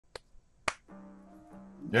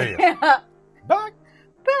Yeah. Back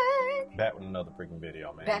with another freaking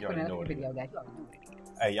video, man. Back with another video, guys. You already know what it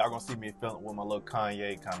is. Hey, y'all gonna see me feeling with my little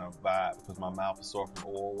Kanye kind of vibe because my mouth is sore from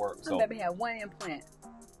oral work. So baby had one implant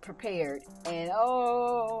prepared, and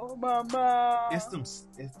oh my mouth.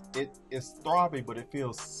 It's throbby, but it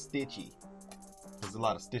feels stitchy. There's a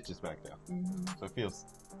lot of stitches back there, so it feels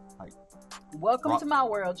like. Welcome to my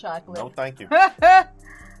world, chocolate. No, thank you.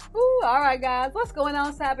 Ooh, all right, guys. What's going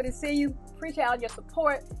on? So happy to see you. Appreciate all your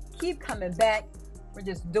support. Keep coming back. We're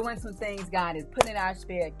just doing some things God is putting in our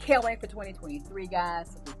spirit. Can't wait for 2023,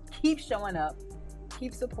 guys. So keep showing up.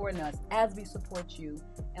 Keep supporting us as we support you.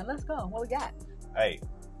 And let's go. What we got? Hey,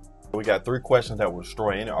 we got 3 questions that will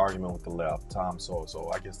destroy any argument with the left. Tom Sowell.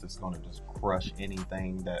 So I guess it's going to just crush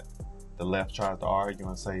anything that the left tries to argue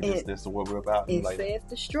and say this is what we're about. It says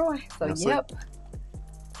destroy. So That's yep.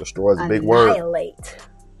 Destroy is a big word. Annihilate.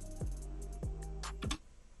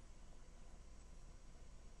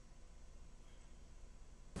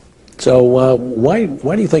 So why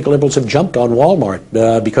do you think liberals have jumped on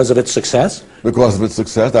Walmart? Because of its success? Because of its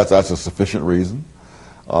success, that's a sufficient reason.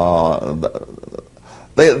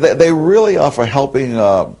 They really are for helping.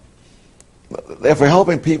 They're for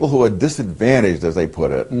helping people who are disadvantaged, as they put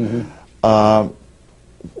it.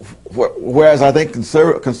 Whereas I think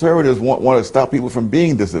conservatives want to stop people from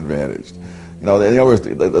being disadvantaged. You know,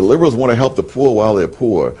 the liberals want to help the poor while they're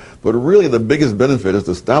poor, but really the biggest benefit is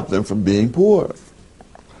to stop them from being poor.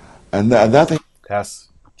 And that's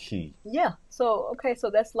key. Yeah. So so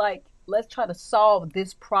that's like, let's try to solve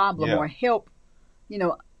this problem or help,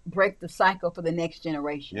 break the cycle for the next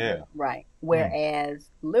generation. Yeah. Right. Whereas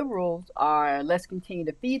liberals are, let's continue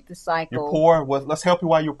to feed the cycle. You're poor. Well, let's help you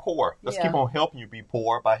while you're poor. Let's keep on helping you be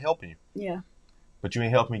poor by helping you. Yeah. But you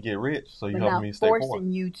ain't helping me get rich, so you're helping me stay poor.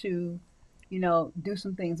 Forcing you to, do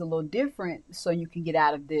some things a little different so you can get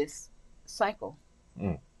out of this cycle.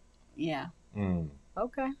 Yeah.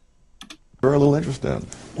 Okay. We're a little interested in.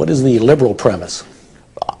 What is the liberal premise?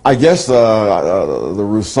 I guess the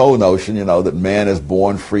Rousseau notion, that man is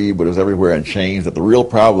born free but is everywhere in chains, that the real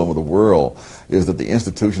problem with the world is that the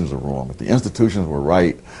institutions are wrong. If the institutions were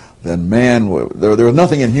right, then there was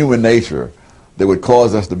nothing in human nature that would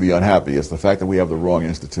cause us to be unhappy. It's the fact that we have the wrong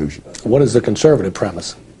institutions. What is the conservative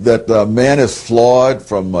premise? That man is flawed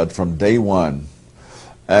from day one,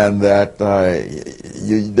 and that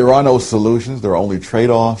there are no solutions, there are only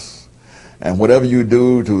trade-offs. And whatever you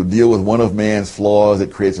do to deal with one of man's flaws,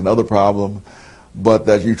 it creates another problem. But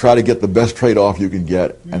that you try to get the best trade-off you can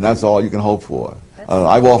get, and that's all you can hope for.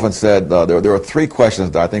 I've often said there are 3 questions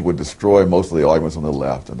that I think would destroy most of the arguments on the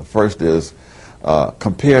left. And the first is,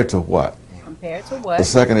 compared to what? Compared to what? The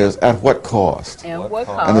second is, at what cost? And what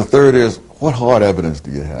cost? And the third is, what hard evidence do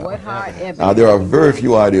you have? What hard evidence? Now, there are very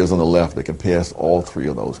few ideas on the left that can pass all 3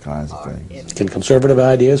 of those kinds of things. Can conservative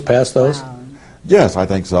ideas pass those? Wow. Yes, I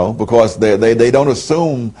think so, because they don't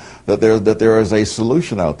assume that there is a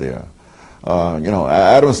solution out there.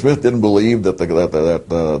 Adam Smith didn't believe that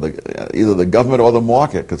either the government or the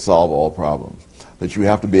market could solve all problems. That you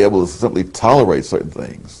have to be able to simply tolerate certain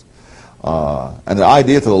things. And the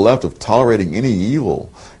idea to the left of tolerating any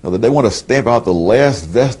evil, that they want to stamp out the last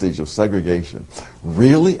vestige of segregation.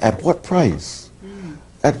 Really? At what price?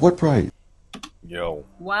 At what price? Yo.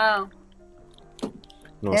 Wow.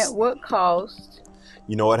 At what cost?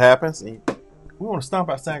 You know what happens? We want to stomp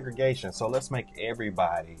out segregation, so let's make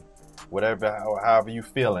everybody, however you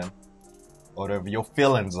feeling, or whatever your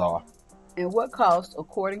feelings are. And what cost,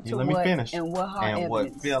 according to let me finish. And what hard evidence?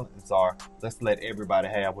 What feelings are, let's let everybody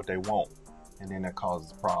have what they want, and then that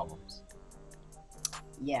causes problems.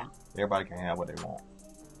 Yeah. Everybody can have what they want.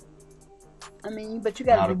 I mean, but you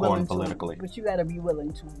got to be willing politically. But you got to be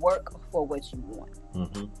willing to work for what you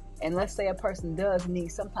want. And let's say a person does need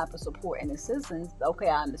some type of support and assistance. Okay,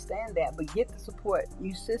 I understand that, but get the support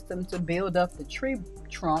system to build up the tree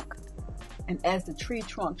trunk, and as the tree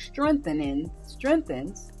trunk strengthens,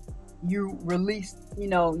 you release.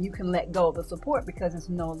 You can let go of the support because it's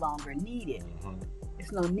no longer needed.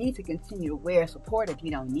 It's no need to continue to wear support if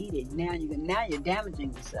you don't need it. Now you're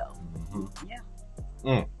damaging yourself.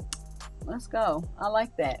 Yeah. Let's go. I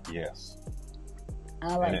like that. Yes.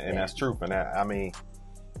 I like that. And that's true. And I mean,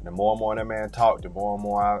 the more and more that man talk, the more and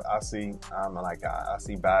more I see. I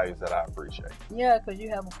see values that I appreciate. Yeah, because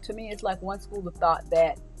to me, it's like one school of thought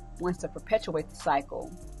that wants to perpetuate the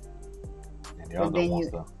cycle, and the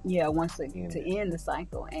other wants to end the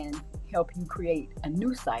cycle and help you create a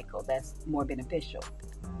new cycle that's more beneficial.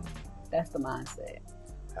 That's the mindset.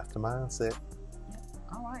 That's the mindset.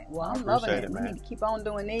 All right. Well, I'm loving it. We need to keep on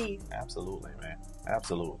doing these. Absolutely, man.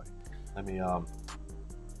 Absolutely. Let me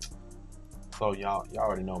So y'all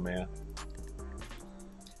already know, man.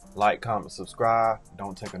 Like, comment, subscribe.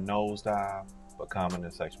 Don't take a nosedive, but comment in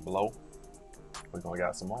the section below. We're going to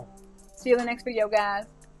got some more. See you in the next video, guys.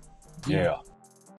 Yeah.